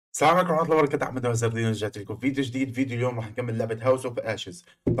السلام عليكم ورحمة الله وبركاته. أحمد وزردين، رجعت لكم فيديو جديد. فيديو اليوم راح نكمل لعبة هاوس اوف اشز.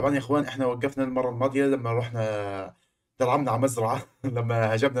 طبعا يا اخوان احنا وقفنا المرة الماضية لما رحنا دلعمنا على مزرعة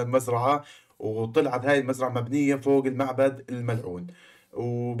لما هجمنا المزرعة وطلعت هاي المزرعة مبنية فوق المعبد الملعون،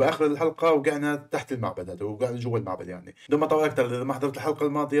 وبآخر الحلقة وقعنا تحت المعبد هذا، وقعنا جوا المعبد. يعني بدون ما أطول أكثر، إذا ما حضرت الحلقة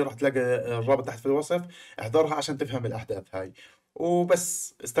الماضية راح تلاقي الرابط تحت في الوصف، احضرها عشان تفهم الأحداث هاي.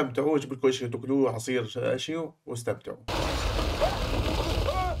 وبس استمتعوا، جيب لكم شيء تاكلوه، عصير شيء، واستمتعوا.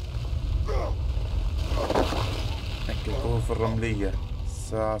 الكهوف الرملية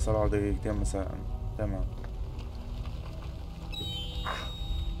الساعة 7 ودقيقتين مساء. تمام.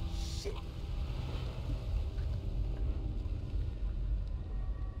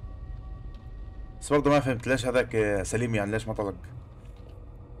 بس برضه ما فهمت ليش هذاك سليم، يعني ليش ما طلق؟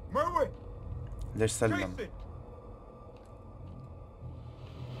 ليش سلم؟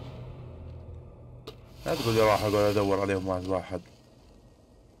 لا تقول لي راح اقعد ادور عليهم واحد واحد.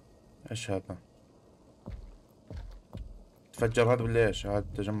 ايش هذا؟ تفجر هذا ولا ايش؟ هذا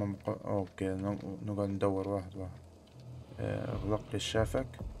تجمع اوكي، نقعد ندور واحد واحد. اغلق لي الشافك.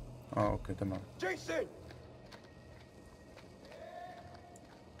 اوكي تمام.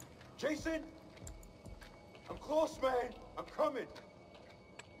 Jason! I'm close, man. I'm coming.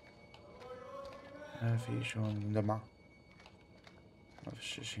 ما في شلون دمعة، ما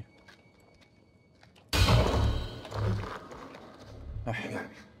في شيء.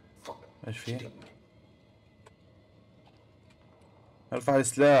 ايش فيه؟ ارفع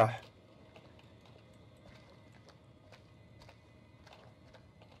السلاح.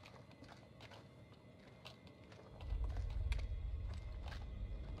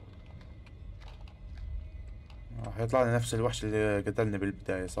 راح يطلع لي نفس الوحش اللي قتلني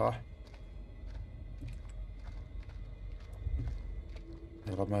بالبداية، صح؟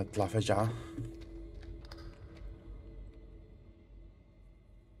 يا رب ما يطلع فجعة.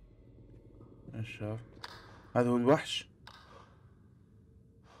 ايش شاف؟ هذا هو الوحش.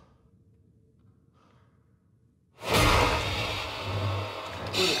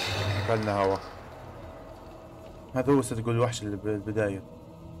 اكلنا هوا. هذا هو صدق الوحش اللي بالبداية.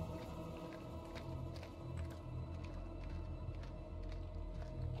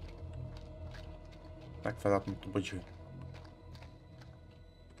 اكفى لا تنط بوجهي.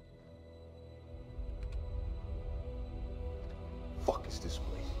 Fuck is this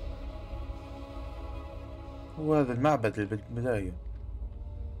place? هو هذا المعبد اللي بالبداية.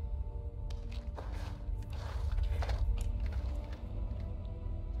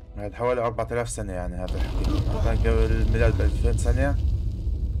 بعد حوالي 4000 سنة، يعني هذا الحكي كان قبل الميلاد ب2000 سنة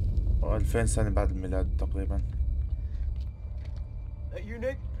و2000 سنة بعد الميلاد تقريبا. That you,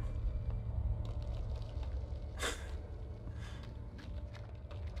 Nick?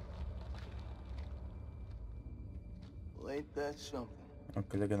 Well, ain't that something?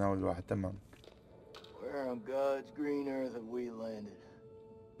 اوكي لقينا اول واحد. تمام. Where on God's green earth have we landed?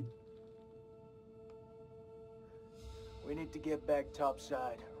 We need to get back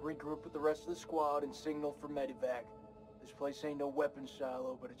topside, regroup with the rest of the squad, and signal for medevac. This place ain't no weapons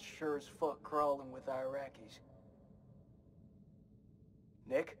silo, but it's sure as fuck crawling with Iraqis.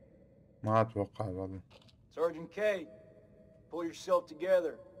 Nick? ما اتوقع والله. Sergeant K, pull yourself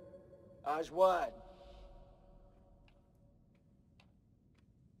together. Eyes wide.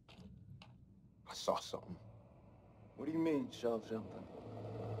 I saw something. What do you mean, saw something?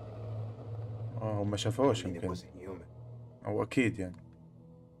 هم شافوش I mean, it يمكن، wasn't human. او اكيد يعني.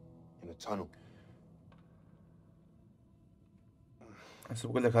 In a tunnel. بس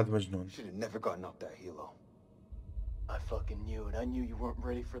بقول لك هذا مجنون. Should have never gotten up that helo. I fucking knew it. I knew you weren't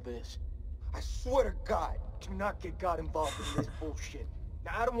ready for this. I swear to God, do not get God involved in this bullshit.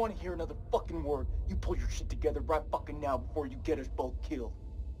 Now, I don't want to hear another fucking word. You pull your shit together right fucking now before you get us both killed.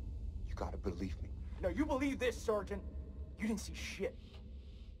 You gotta believe me. No, you believe this, Sergeant. You didn't see shit.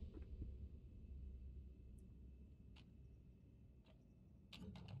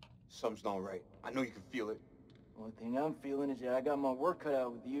 Something's not right. I know you can feel it. Only thing I'm feeling is that I got my work cut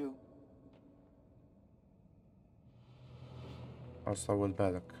out with you. طول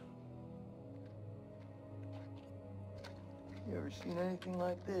بالك. You ever seen anything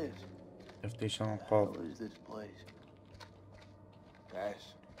like this? تفتيش What الأنقاض. is this place? Guys,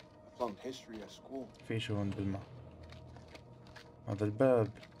 I flunked history at school. في شو بالماء. هذا الباب.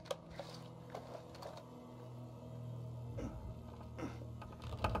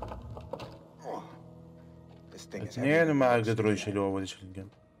 This thing is اثنين heavy. وما قدروا يشيلوه أول شيء القلب.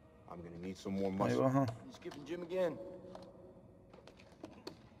 I'm gonna need some more muscle. أيوة ها. He's skipping gym again.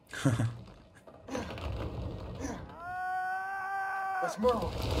 Let's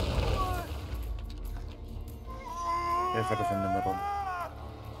move. كيف عرف إنه مرض؟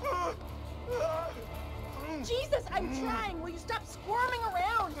 I'm trying. Will you stop squirming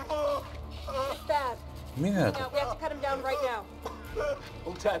around? It's bad. مين Now هذا؟ we have to cut him down right now.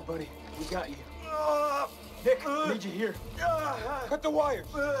 Hold tight, buddy. We got you. Nick, I need you here. Cut the wires.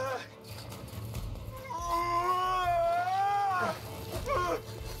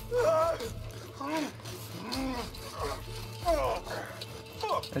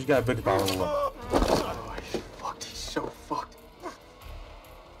 ايش قاعد بيقطع والله؟ Oh, he's fucked. He's so fucked.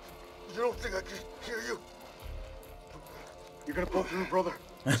 You don't think I can hear you? You're gonna pull through, brother.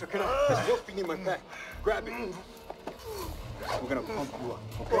 So can I? There's morphine in my pack. Grab it. We're gonna pump you up,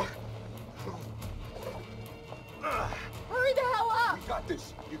 okay? Hurry the hell up! We got this.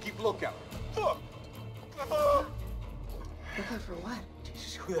 You keep lookout. Fuck! Looking for what?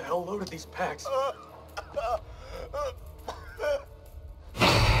 Jesus, who the hell loaded these packs? What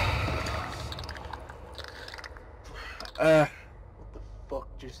the fuck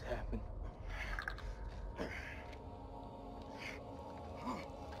just happened?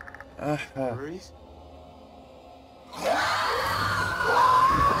 Worries?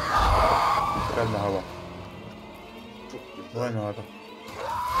 كلنا هوا. وين هذا؟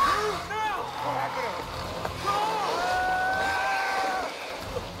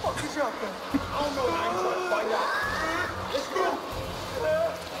 Fuck is up there? I don't know. I ain't trying to find out. Let's go.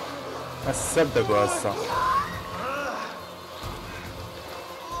 هسه صدقوا هسه.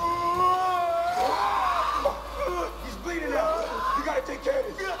 He's bleeding out. You gotta take care of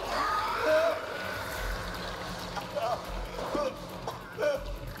this.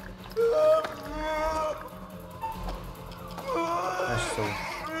 ايش اسوي؟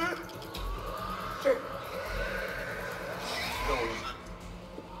 Shit. No worries.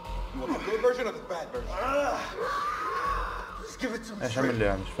 You want the good version or the bad version? Just give it to me. ايش عمل لي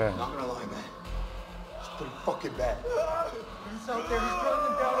يعني؟ مش فاهم. Not gonna lie, man. It's pretty fucking bad. He's out there. He's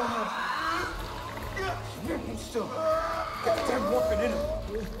running down on us. He's still. Get the damn morphine in him.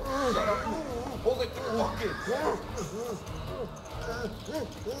 Hold it the fuck in.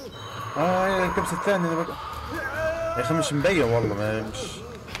 هاي الكبسة الثانية اللي بقى. يا اخي مش مبين والله ما مش.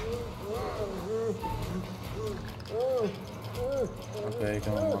 اوكي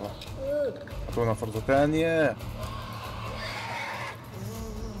كمان مرة. اعطونا فرصة ثانية.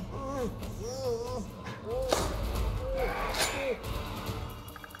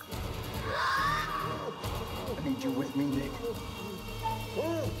 I need you with me, Nick.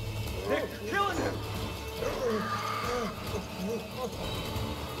 Nick, you're killing him.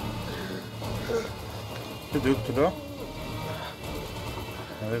 كده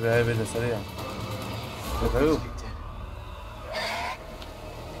حبيبي هاي بدها سريع. عيوب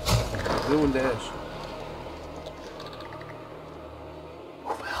عيوب ولا ايش؟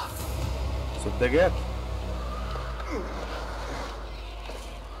 صدقت؟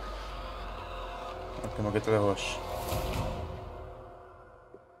 اوكي ما قلت لهوش.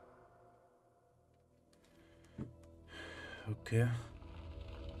 اوكي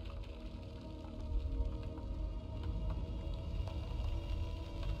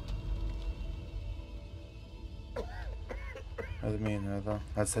هذا مين هذا؟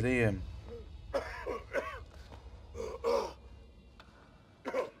 هذا سليم.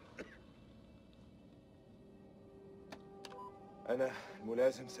 أنا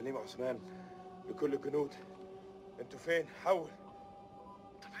الملازم سليم عثمان لكل الجنود. أنتوا فين؟ حول.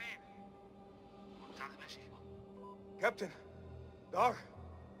 أنت فين؟ تعال ماشي. كابتن دار.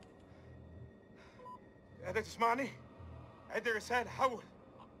 قادر تسمعني؟ عد الرسالة حول.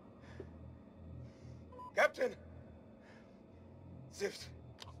 كابتن زفت.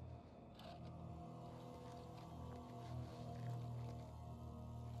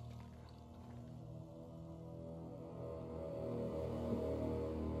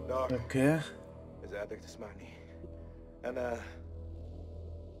 دار اوكي إذا قادر تسمعني أنا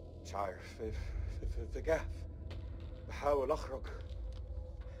مش عارف في جهف بحاول أخرج.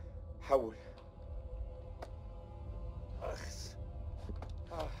 حول. أخس.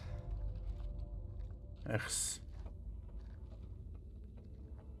 اخس.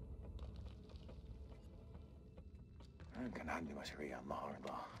 كان عندي مشاريع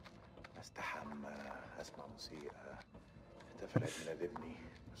النهارده. استحمى، اسمع موسيقى، احتفالات ميلاد ابني.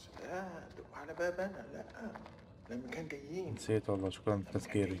 بس لا دق على باب انا لا لما كان جايين. نسيت والله. شكرا لما كان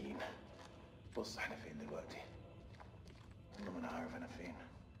لتذكيري. جايين. بص احنا فين دلوقتي؟ والله ما انا عارف انا فين.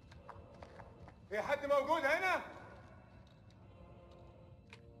 في حد موجود هنا؟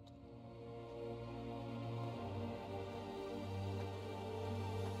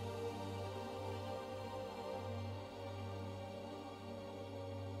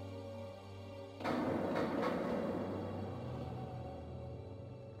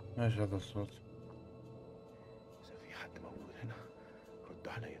 ايش هذا الصوت؟ إذا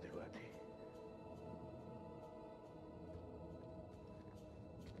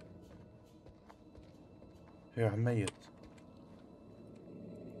في واحد ميت.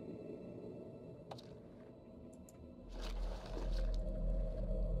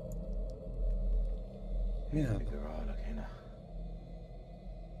 مين هذا؟ اقرا لك هنا.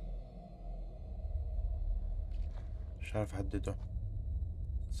 مش عارف احدده.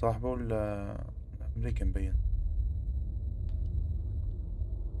 صاحبه ولا امريكي مبين.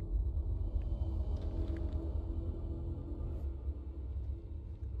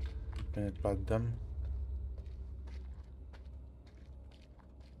 بنت بعد دم.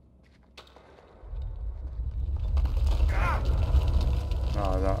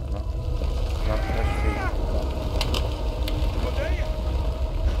 لا لا لا لا، ايش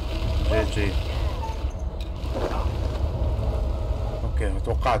في؟ جي. اوكي،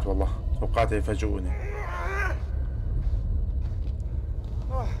 توقعت والله، توقعت يفاجئوني.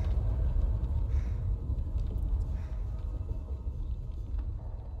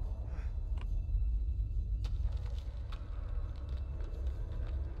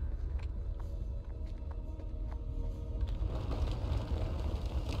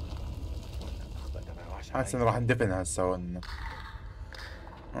 حاسس اني راح ندفن هسه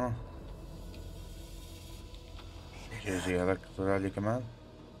جي هذاك طلع لي كمان.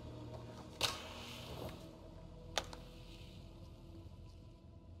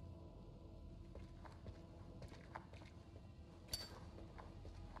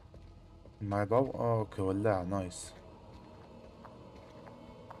 معي ضوء. اوكي، ولاعة. نايس.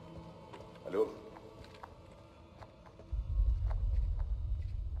 الو.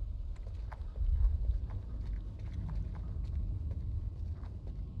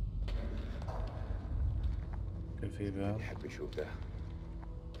 كيف في باب؟ يحب يشوف ده.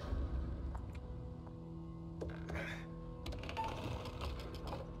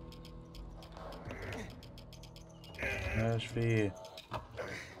 ايش في؟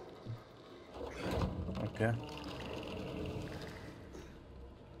 اوكي.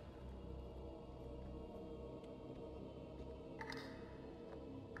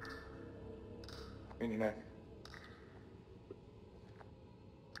 مين هناك؟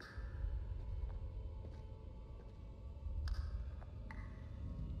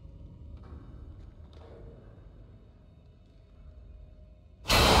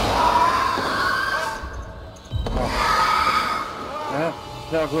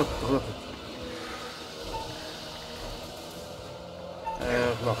 لا، غلطت. غلطت.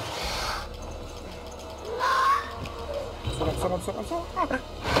 بسرعة.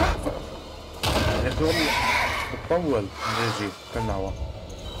 يا اخي والله بتطول. نجي كلنا هوا.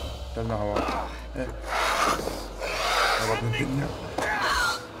 قرب من الدنيا.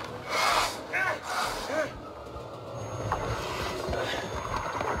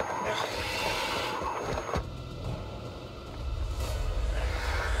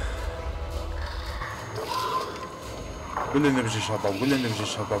 قول لي اني بجي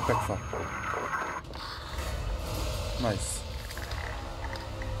شباب، تكفى. نايس.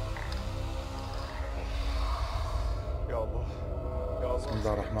 يا الله يا الله. بسم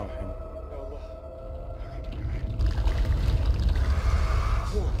الله الرحمن الرحيم. يا الله.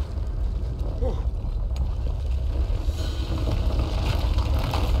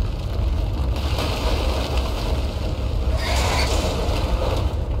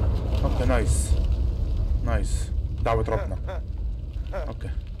 اوكي، نايس. دعوة ربنا. اوكي.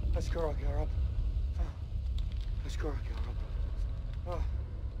 اشكرك يا رب. اشكرك يا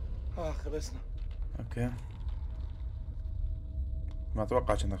رب. خلصنا. اوكي، ما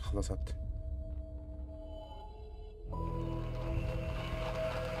توقعت انك خلصت.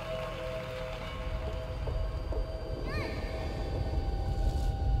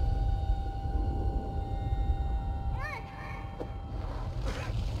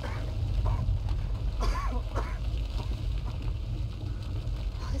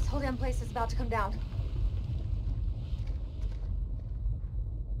 This whole damn place is about to come down.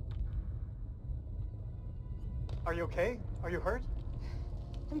 Are you okay? Are you hurt?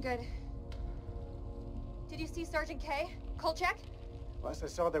 I'm good. Did you see Sergeant K? Kolchak? Last I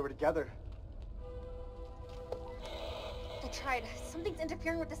saw, they were together. I tried. Something's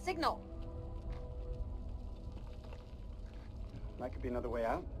interfering with the signal. That could be another way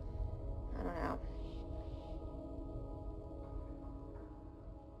out. I don't know.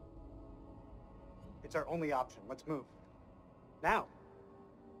 It's our only option. Let's move. Now!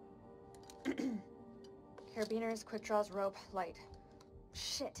 Carabiners, quick draws, rope, light.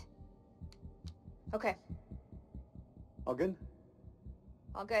 Shit. Okay, All good?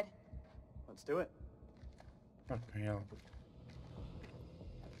 all good. Let's do it. اوكي، يلا.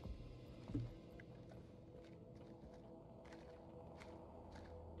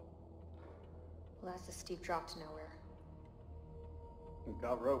 That's a steep drop to nowhere. We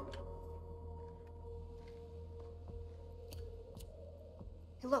got roped.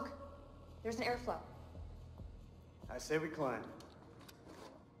 Hey, look. There's an airflow. I say we climb.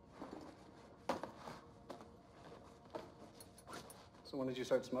 So when did you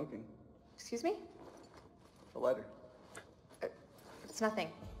start smoking? Excuse me? The lighter. It's nothing.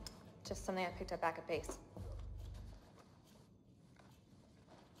 Just something I picked up back at base.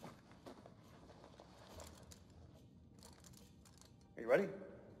 Are you ready?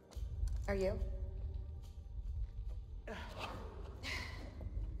 Are you?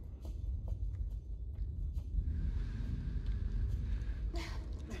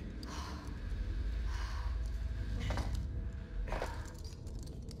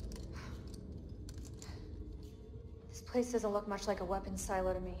 This place doesn't look much like a weapons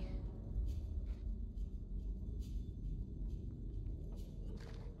silo to me.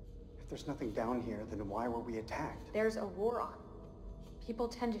 If there's nothing down here, then why were we attacked? There's a war on. People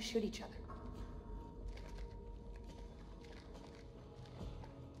tend to shoot each other.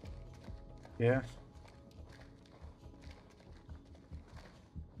 Yeah.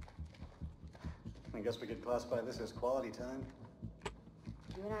 I guess we could classify this as quality time.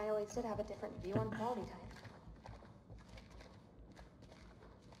 You and I always did have a different view on quality time.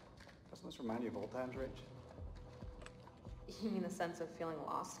 Doesn't this remind you of old times, Rich? You mean the sense of feeling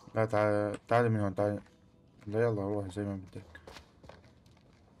lost? لا تعالي من هون تعالي. لا يلا روح زي ما بدك.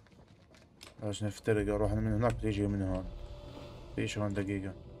 عشان نفترق اروح انا من هناك تيجي من هون. فيش هون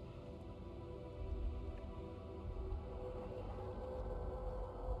دقيقة.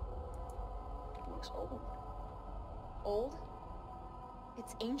 Looks old. Old?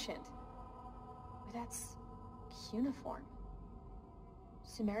 It's ancient. But that's cuneiform.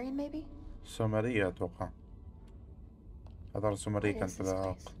 Sumerian, maybe? سومرية اتوقع. حضارة سومرية What كانت is في this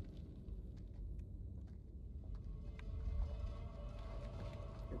العراق. place?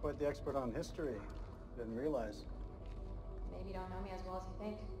 You're quite the expert on history. Didn't realize. Maybe you don't know me as well as you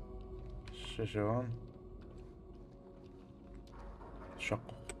think. شو هون؟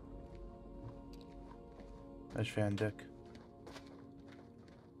 شق. ايش في عندك؟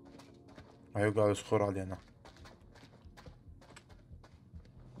 هيوقع صخور علينا.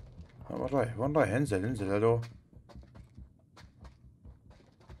 وين رايح؟ وين رايح؟ انزل انزل الو.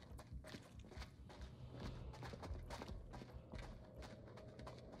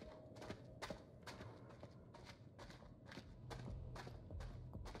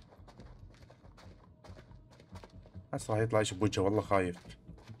 هسه راح يطلع اشي بوجهه والله خايف.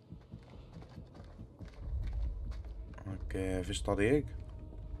 اوكي فيش طريق.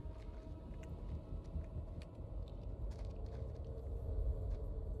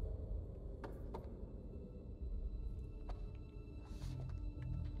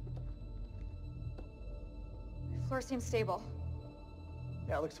 The floor seems stable.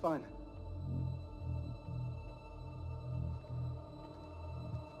 Yeah, it looks fine.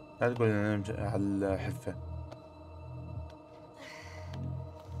 لا تقول انا على الحفة.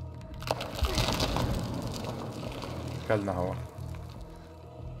 كلنا هوا.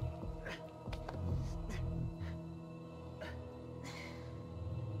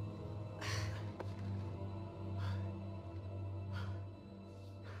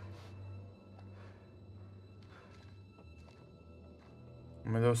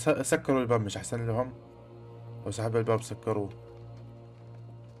 أما لو سكروا الباب مش احسن لهم؟ لو سحبوا الباب سكروه.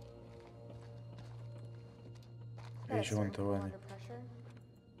 ايش هون ثواني.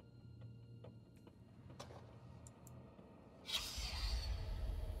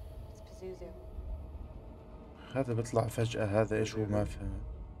 هذا بيطلع فجأة هذا ايش هو ما فهم.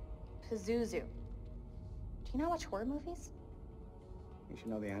 Pazuzu. Do you not watch horror movies? You should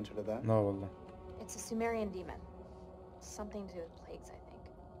know the answer to that. لا والله. It's a Sumerian demon. Something to do with plagues, I think.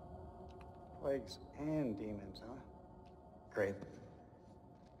 Plagues and demons, huh? Great.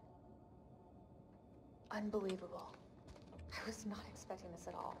 Unbelievable. I was not expecting this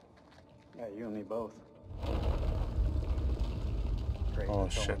at all. Yeah, you and me both. Great, Oh,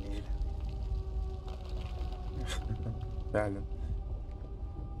 that's all shit. we need. فعلا.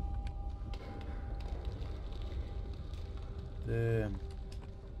 Damn.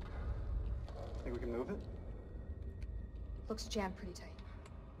 Think we can move it? Looks jammed pretty tight.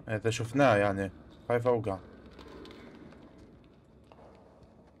 إذا شفناه يعني خايف أوقع.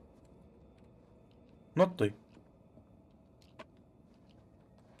 نطي.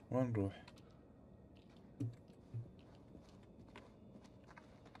 وين نروح؟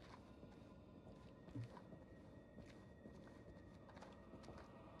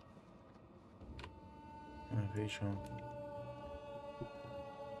 ما فيش هون.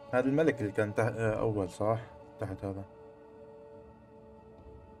 هذا الملك اللي كان تحت اول صح؟ تحت هذا.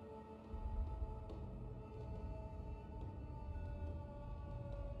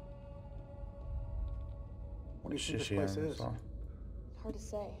 What do you think this شيء place يعني is? صح؟ Hard to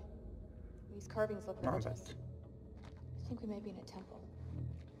say. These carvings look معبد. religious. I think we may be in a temple.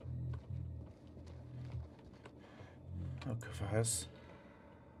 اوكي فحص.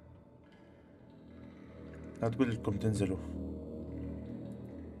 لا تقول لكم تنزلوا.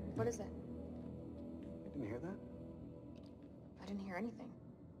 What is it? You didn't hear that? I didn't hear anything.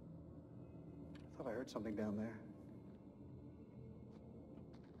 I thought I heard something down there.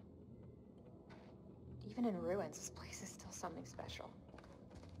 Even in ruins, this place is still something special.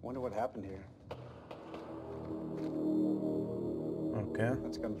 Wonder what happened here. اوكي.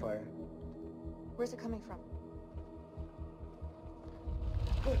 That's gunfire. Where's it coming from?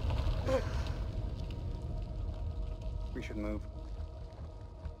 We should move.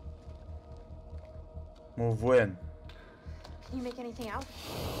 موف وين؟ Can you make anything out?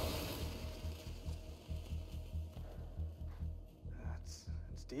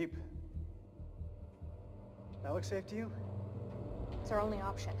 It's deep. That looks safe to you? It's our only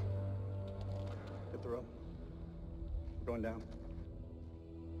option. Get the rope. We're going down.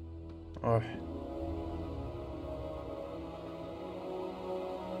 روح.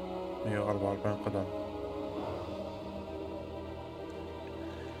 144 قدم.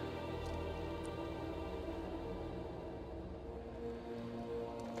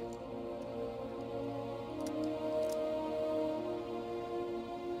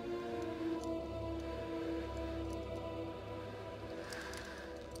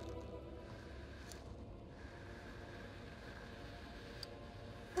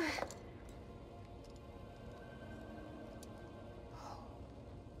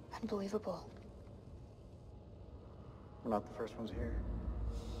 Unbelievable. We're not the first ones here.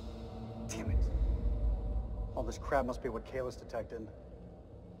 Damn it. All this crap must be what Kayla's detected.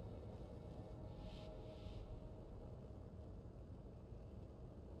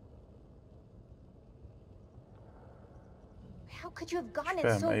 How could you have gotten it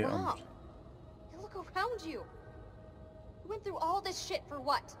فاهم so أي wrong? أمر. You look around you. You went through all this shit for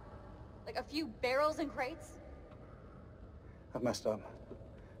what? Like a few barrels and crates? I've messed up.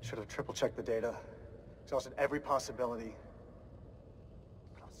 Should have triple-checked the data. Exhausted every possibility.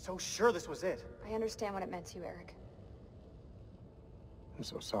 But I was so sure this was it. I understand what it meant to you, Eric. I'm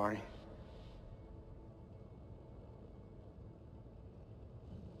so sorry.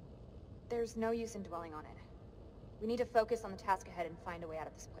 There's no use in dwelling on it. We need to focus on the task ahead and find a way out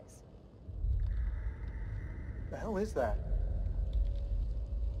of this place. The hell is that?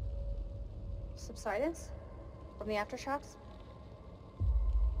 Subsidence? From the aftershocks?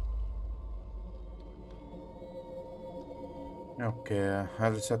 اوكي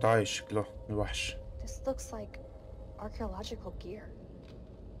هذا لساته عايش شكله الوحش. This looks like archaeological gear.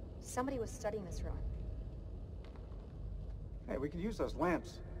 Somebody was studying this ruin. Hey, we could use those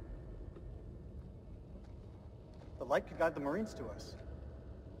lamps. The light could guide the Marines to us.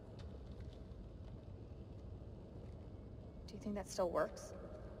 Do you think that still works?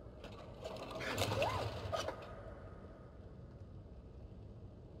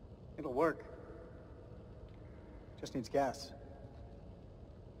 It'll work. Just needs gas.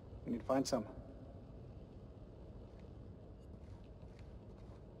 We need to find some.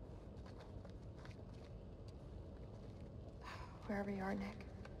 Wherever you are, Nick,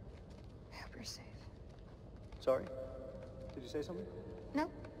 I hope you're safe. Sorry? Did you say something? No,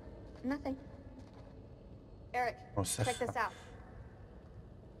 nothing. Eric, check this out.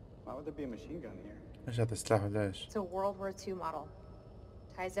 Why would there be a machine gun here? ايش هذا السلاح ولا ايش؟ It's a World War II model.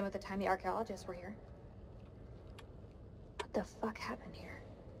 Ties in with the time the archaeologists were here. What the fuck happened here?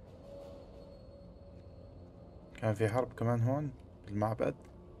 كان في حرب كمان هون بالمعبد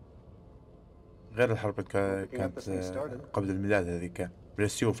غير الحرب اللي كانت قبل الميلاد هذيك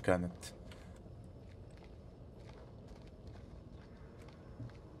بالسيوف كانت.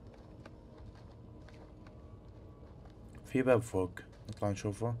 في باب فوق نطلع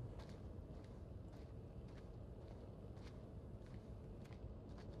نشوفه.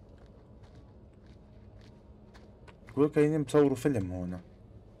 يقول كاينين بصوروا فيلم هنا.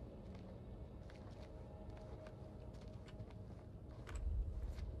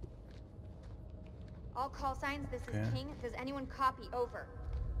 All call signs, this is King. Does anyone copy? Over.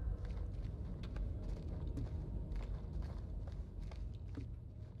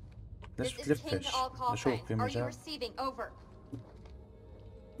 ليش This is King بتلفش؟ to all call نشوف signs. في Are you مجال. receiving? Over.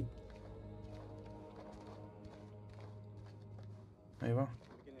 ايوه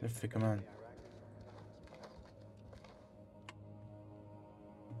لفي كمان.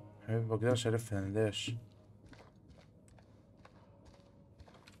 حبيبي بقدرش الفها ليش؟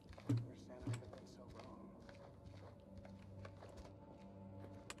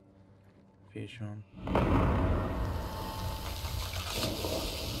 في شلون؟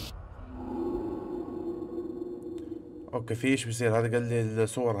 اوكي في ايش بصير. هذا قال لي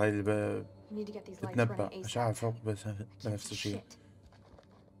الصور هاي اللي You need to get these lights بتنبأ running اشعة ASAP. فوق بس Can't بنفس see الشيء. shit.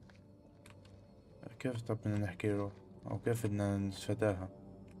 كيف طب بدنا نحكي له او كيف بدنا نتفاداها؟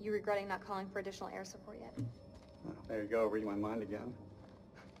 You regretting not calling for additional air support yet? There you go, reading my mind again.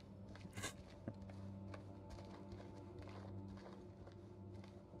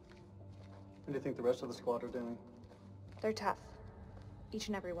 What do you think the rest of the squad are doing? They're tough. Each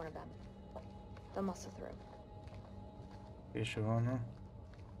and every one of them. They'll muscle through. في شو هون؟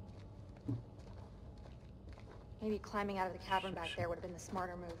 Maybe climbing out of the cavern back there would have been the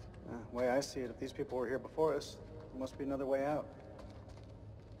smarter move. The way I see it, if these people were here before us, there must be another way out.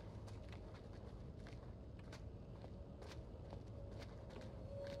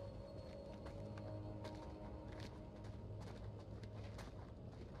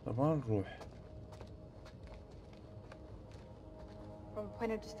 طب وين نروح؟ From a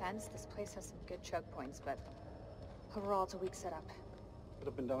point of defense, this place has some good choke points, but overall it's a weak setup. Could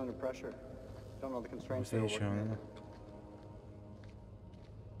have been done under pressure. Don't know the constraints they في were شو working هون؟ under.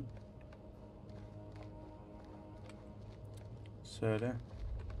 سهلة.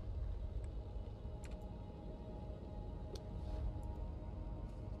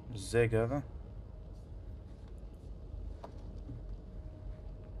 الزيق هذا؟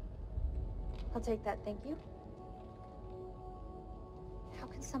 I'll take that, thank you. How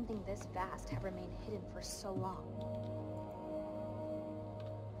can something this vast have remained hidden for so long?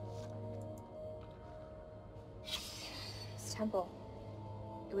 This temple,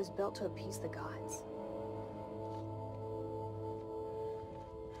 it was built to appease the gods.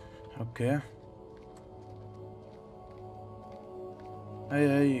 اوكي.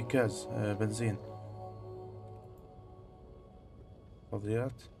 هي كاز بنزين.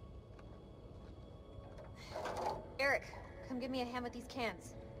 فضيات. Eric, come give me a hand with these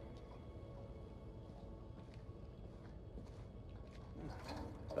cans.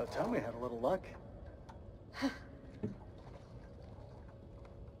 About time we had a little luck.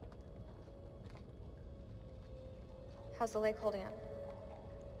 How's the lake holding up?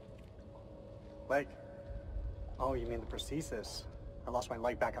 Leg? Oh, you mean the prosthesis? I lost my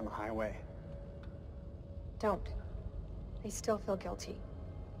leg back on the highway. Don't. They still feel guilty.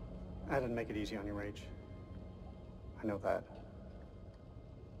 I didn't make it easy on you, Rach. I know that.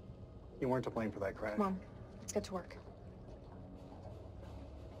 You weren't to blame for that crash. Come on, let's get to work.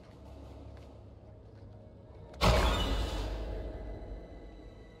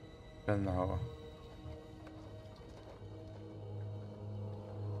 كلنا هوا.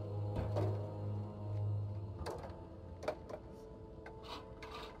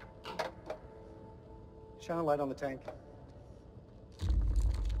 Shine a light on the tank.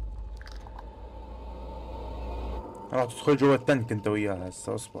 راح تدخل جوا التنك انت وياها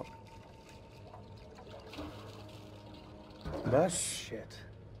هسه اصبر. بس Shit.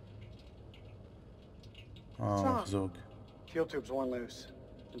 مخزوق. Fuel tube's worn loose.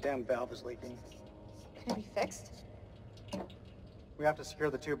 The damn valve is leaking. Can it be fixed? We have to secure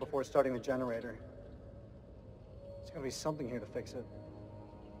the tube before starting the generator. There's gotta be something here to fix it.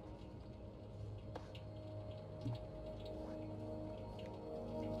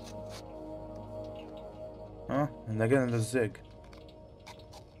 لقينا الزيق.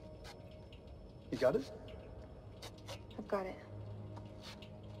 You got it? I've got it.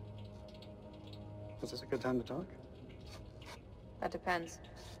 Is this a good time to talk? That depends.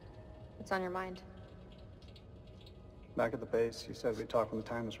 What's on your mind? Back at the base, you said we'd talk when the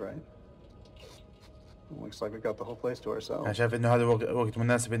time is right. Looks like we got the whole place to أنا ourselves. شايف إنه هذا وقت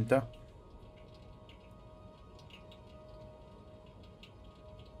مناسب أنت.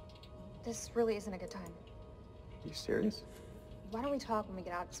 This really isn't a good time. You serious? Why don't we talk when we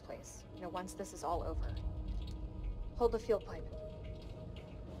get out of this place? You know, once this is all over. Hold the fuel pipe.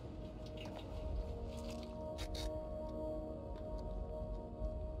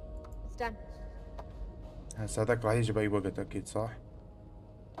 It's done. هسه هذاك راح يجي بأي وقت أكيد صح؟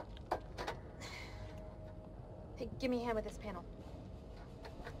 Hey, give me a hand with this panel.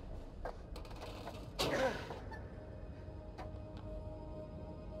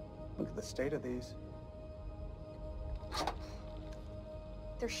 Look at the state of these.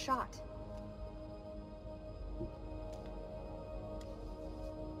 They're shot.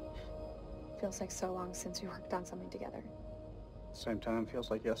 Feels like so long since we worked on something together. Same time,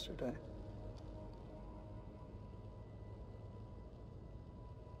 feels like yesterday.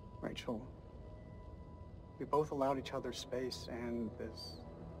 Rachel, we both allowed each other space and this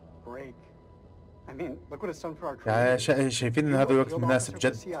break. I mean, look what it's done for our يعني careers. شايفين ان You هذا were a الوقت field مناسب officer for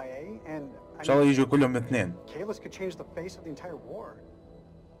جد. the CIA, and ان شاء الله يجوا كلهم اثنين. Kalis could change the face of the entire war.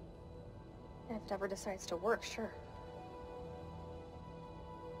 If it ever decides to work, sure.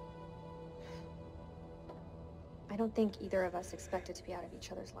 I don't think either of us expected to be out of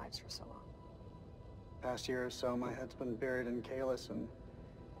each other's lives for so long. Past year or so, my head's been buried in Kalis, and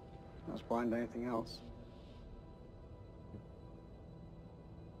I was blind to anything else.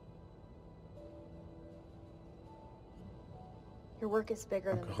 Your work is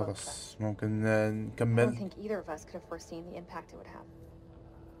bigger than اوكي the both of us. خلاص ممكن I don't نكمل. think either of us could have foreseen the impact it would have.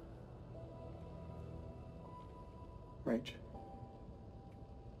 Rach,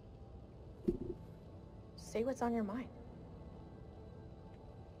 Say what's on your mind.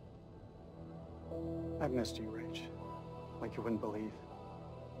 I've missed you, Rach, like you wouldn't believe.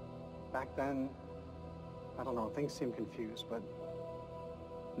 Back then, I don't know, things seemed confused, but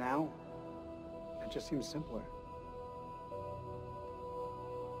now, it just seems simpler.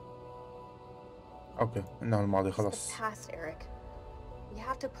 اوكي انه الماضي It's the خلاص. past, Eric. We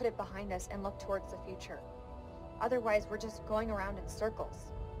have to put it behind us and look towards the future. Otherwise, we're just going around in circles.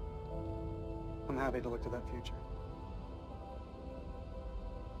 I'm happy to look to that future.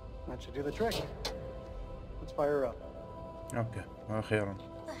 That should do the trick. Let's fire her up. اوكي اخيرا.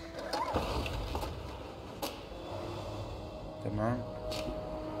 تمام.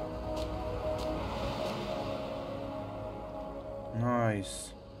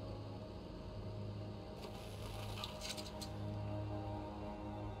 نايس.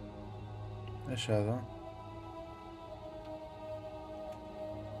 ايش هذا؟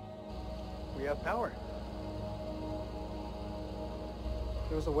 We have power.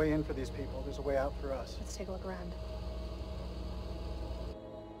 There's a way in for these people. There's a way out for us. Let's take a look around.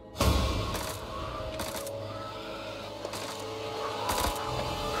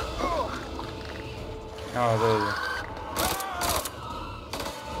 هذا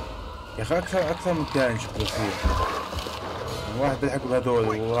يا اخي اكثر من كائن شكله فيه. واحد بيلحق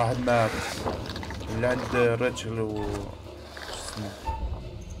بهذول وواحد مات. اللي عند ريتشل و اسمه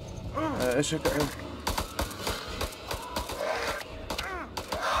ايش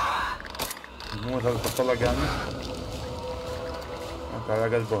الموت هذا تطلق يعني. اوكي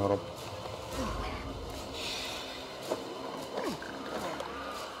على قلبه هرب.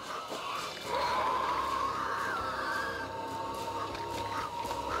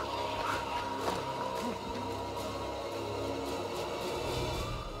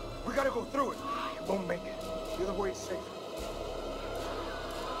 We gotta go through it. You won't make it. The other way is safer.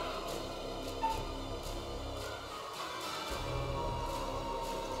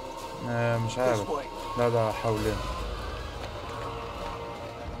 مش عارف. لا حولين.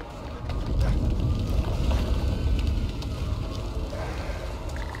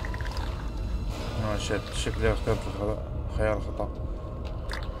 شكلي اخترت خيار خطأ.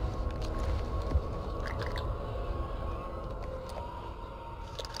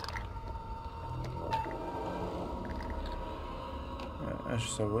 ايش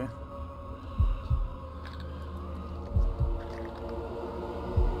اسوي؟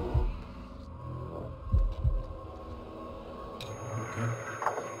 اوكي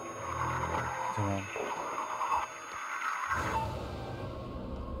تمام.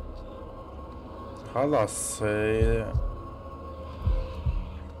 خلاص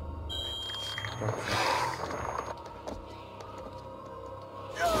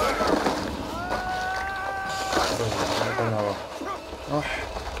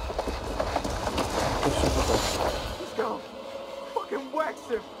Let's go. Fucking wax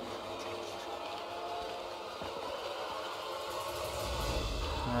him.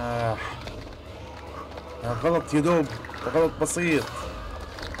 غلط يدوب غلط بسيط.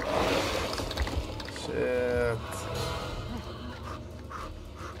 شيت.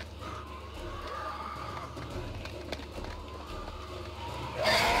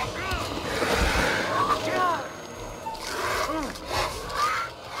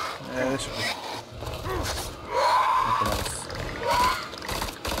 ايش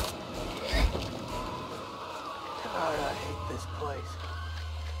God, I hate this place.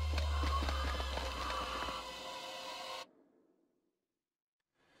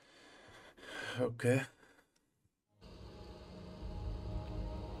 اوكي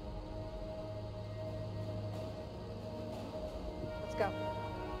Let's go.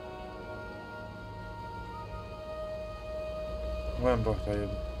 وين نروح طيب؟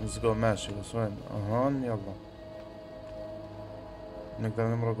 نزقو ماشي بس وين؟ هون يلا. نقدر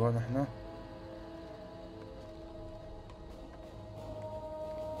نمرق هون احنا؟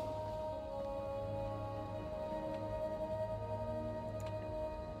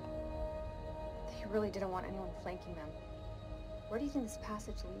 really didn't want anyone flanking them. Where do you think this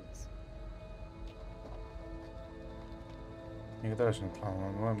passage leads? نقدرش نطلع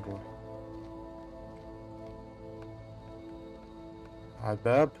من وين نروح؟ على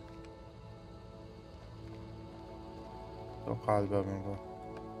الباب؟ اتوقع على الباب نروح.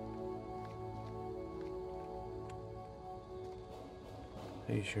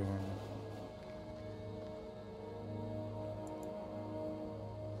 اي شي وين.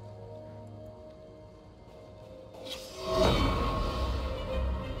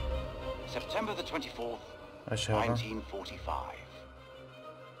 September the 24th, ايش هذا؟ 1945.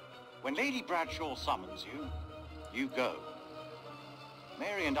 When Lady Bradshaw summons you, you go.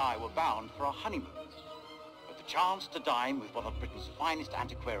 Mary and I were bound for our honeymoons, but the chance to dine with one of Britain's finest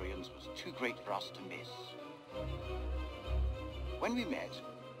antiquarians was too great for us to miss. When we met,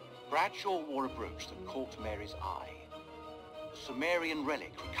 Bradshaw wore a brooch that caught Mary's eye. A Sumerian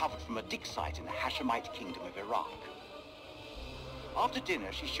relic recovered from a dig site in the Hashemite kingdom of Iraq. After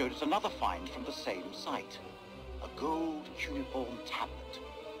dinner, she showed us another find from the same site, a gold cuneiform tablet.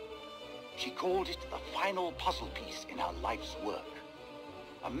 She called it the final puzzle piece in her life's work,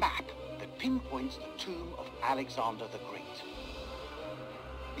 a map that pinpoints the tomb of Alexander the Great.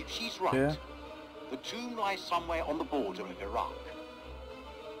 If she's right, the tomb lies somewhere on the border of Iraq.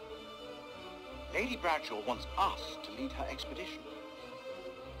 Lady Bradshaw wants us to lead her expedition.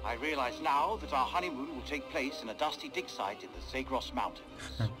 I realize now that our honeymoon will take place in a dusty dig site in the Zagros Mountains.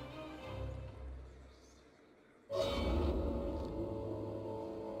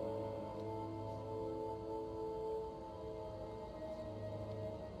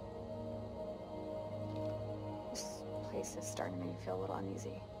 This place is starting to make me feel a little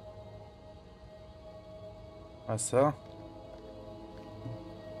uneasy. هسه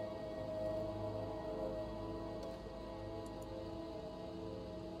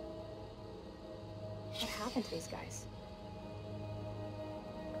What happened to these guys?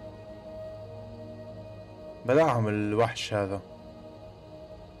 بلعهم الوحش هذا.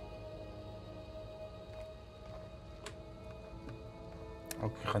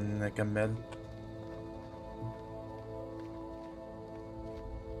 اوكي خلينا نكمل.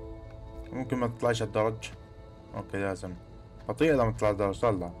 ممكن ما تطلعش الدرج. اوكي لازم بطيء لما تطلع الدرج.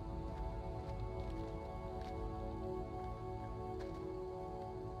 طلع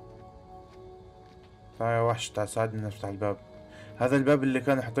تعال يا وحش، تعال ساعدني نفتح الباب. هذا الباب اللي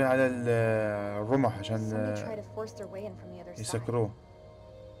كانوا حاطين على الرمح عشان يسكروه.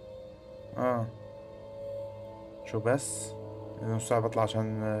 شو بس انه صعب اطلع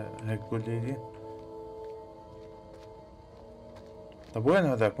عشان هيك تقول لي. طب وين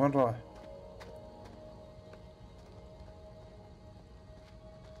هذاك؟ وين راح؟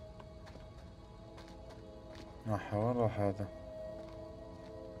 وين راح هذا؟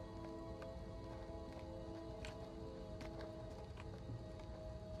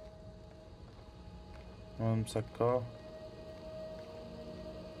 وين مسكر؟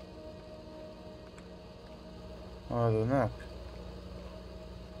 هذا هناك.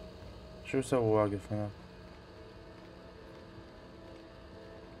 شو سوى واقف هناك؟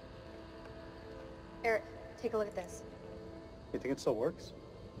 Eric, take a look at this. You think it still works?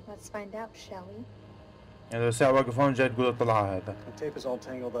 Let's find out, shall we? يعني لو ساعة واقف هون جاي تقول طلع هذا. The tape is all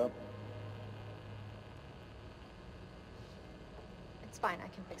tangled up. It's fine, I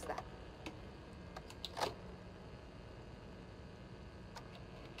can fix that.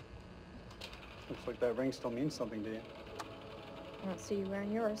 Looks like that ring still means something to you. I don't see you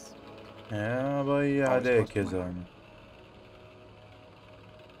wearing yours. يا بي عليك يا زلمة.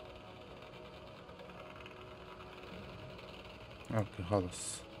 اوكي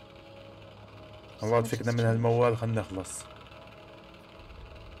خلص. والله فكنا من هالموال، خلنا نخلص.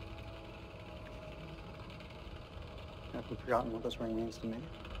 Haven't forgotten what this ring means to me.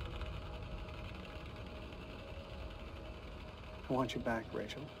 I want you back,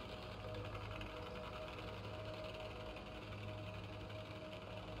 Rachel.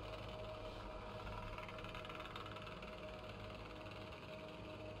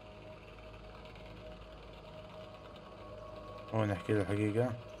 هو نحكي له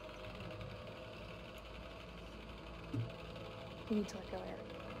الحقيقة. You need to let go, Eric.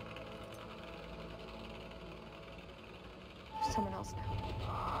 There's someone else now.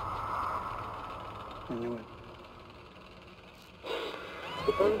 I knew it.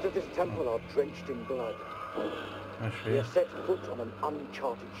 The bones of this temple are drenched in blood. We have set foot on an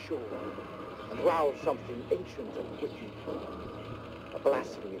uncharted shore and roused something ancient and wicked. A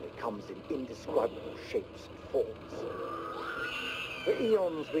blasphemy that comes in indescribable shapes and forms. For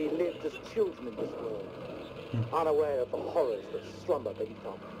eons we lived as children in this world, unaware of the horrors that slumber beneath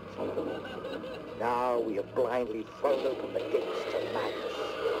our minds. Now we have blindly thrown open the gates to madness.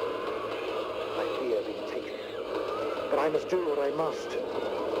 I fear being taken, but I must do what I must.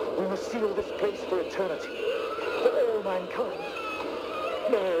 We must seal this place for eternity, for all mankind.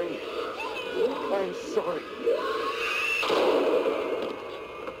 Mary, I'm sorry.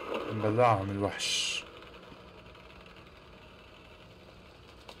 بلعهم الوحش.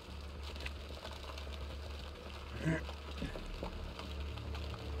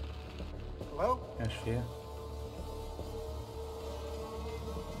 Hello? ايش فيه؟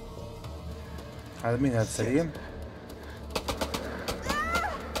 هذا مين هذا سليم؟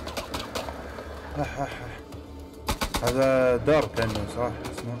 هذا دار كأنه صح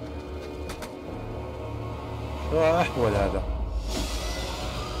اسمه. شو أحول هذا؟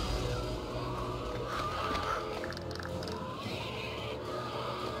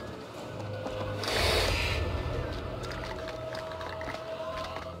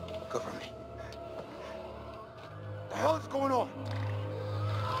 Cover me. The hell is going on?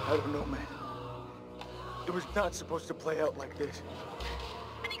 I don't know, man. It was not supposed to play out like this.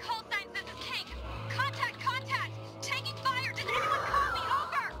 Any call signs? This is King. Contact, contact! Taking fire! Does anyone call me?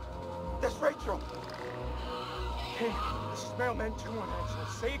 Over! That's Rachel. King, this is Mailman 2-1 actual.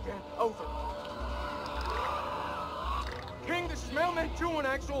 Say again. Over. King, this is Mailman 2-1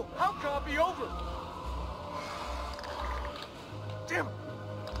 actual. How copy? Over. Damn it.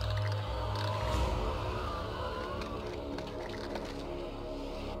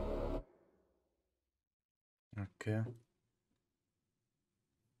 اوكي.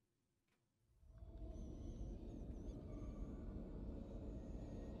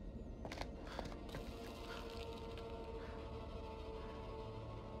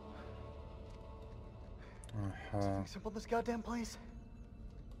 Simple this goddamn place.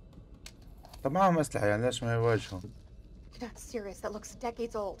 طب معهم أسلحة يعني ليش ما يواجهوا؟ You're not serious. That looks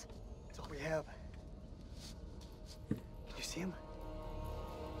decades old. That's all we have. Can you see him?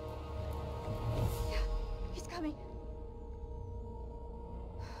 Yeah, he's coming.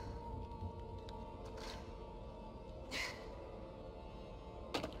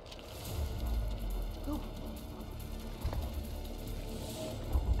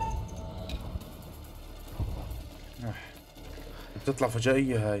 بتطلع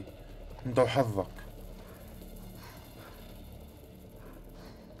فجائية هاي انت وحظك.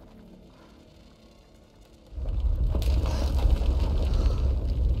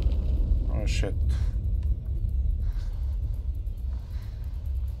 اوه شت.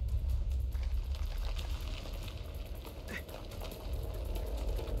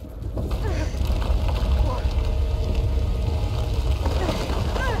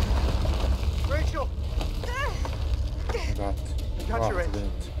 Rachel! ضعت. I got you, راحت Rach.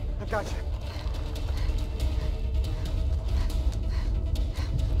 بنت. I got you.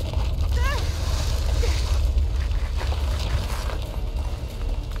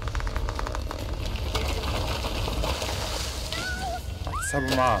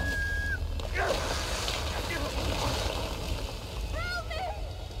 تسحبوا معاه.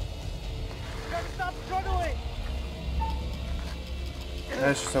 Gotta stop struggling!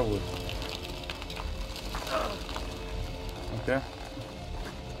 ايش يسوي؟ اوكي.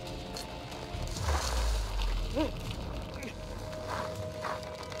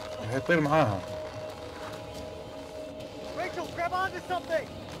 هيطير معاها. Rachel, grab onto something!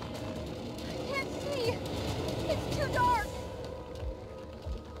 I can't see. It's too dark.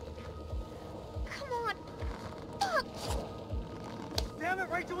 Come on. Fuck. Damn it,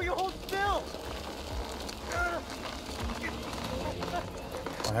 Rachel, will you hold still?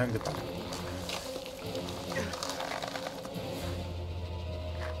 هينقطع.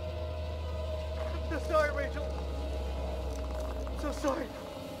 I'm so sorry, Rachel. I'm so sorry.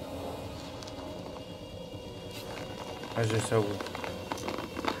 ايش يسوي؟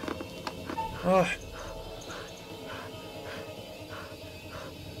 روح.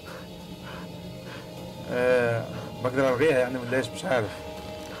 بقدر الغيها يعني ولا ايش مش عارف.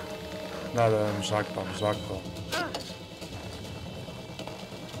 لا مش هقطع مش هقطع.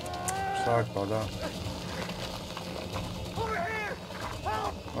 مش هقطع لا.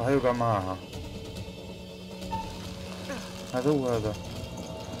 راح يوقع معها. هذا هو هذا.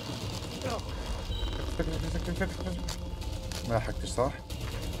 ما لحقتش صح؟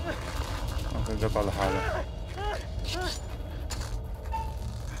 ممكن قطع لحاله.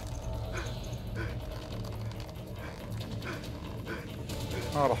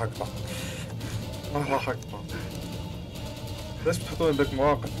 ما راح اقطع. ما راح اقطع. ليش بتحطون عندك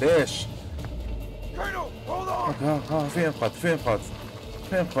مواقف؟ ليش؟ ها في انقاذ في انقاذ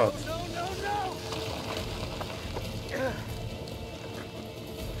في انقاذ.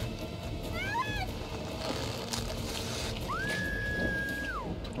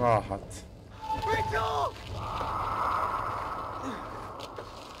 راحت.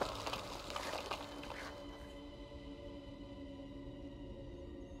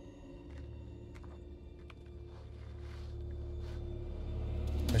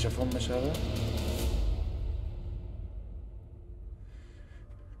 ما شافهمش هذا.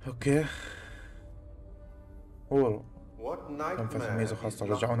 اوكي. هو كان في ميزة خاصة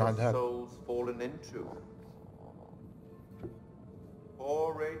رجعونا عند هذا.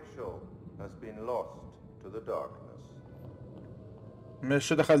 Poor Rachel has been lost to the darkness. مش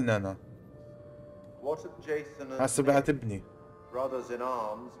شو دخلنا أنا؟ What of Jason and هسه بعت ابني. brothers in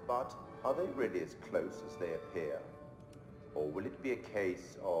arms, but are they really as close as they appear? Or will it be a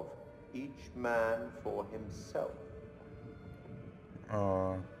case of each man for himself?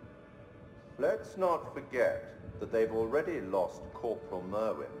 Let's not forget that they've already lost Corporal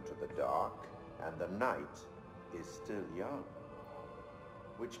Merwin to the dark, and the night is still young.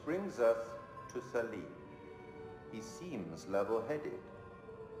 Which brings us to Salim. He seems level-headed,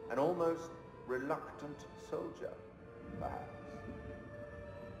 an almost reluctant soldier, perhaps.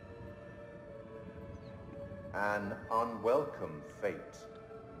 An unwelcome fate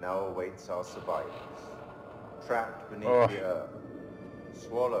now awaits our survivors, trapped beneath the earth,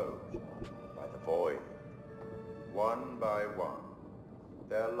 swallowed by the void. One by one,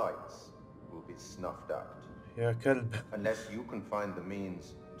 their lights will be snuffed out. يا كلب. Unless you can find the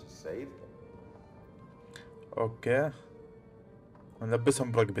means to save them. اوكي.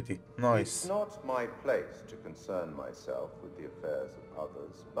 نلبسهم برقبتي. نايس. It's not my place to concern myself with the affairs of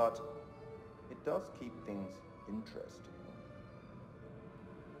others, but it does keep things interesting.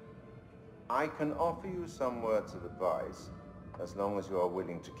 I can offer you some words of advice, as long as you are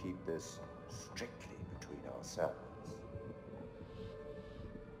willing to keep this strictly between ourselves.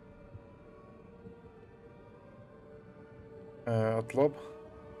 اطلب.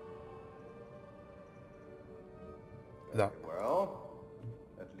 لا. Well,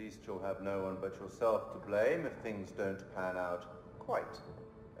 at least you'll have no one but yourself to blame if things don't pan out quite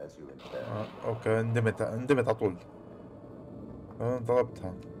as you intend. اوكي اندمت على طول.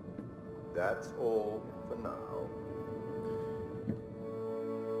 ضربتها. That's all for now.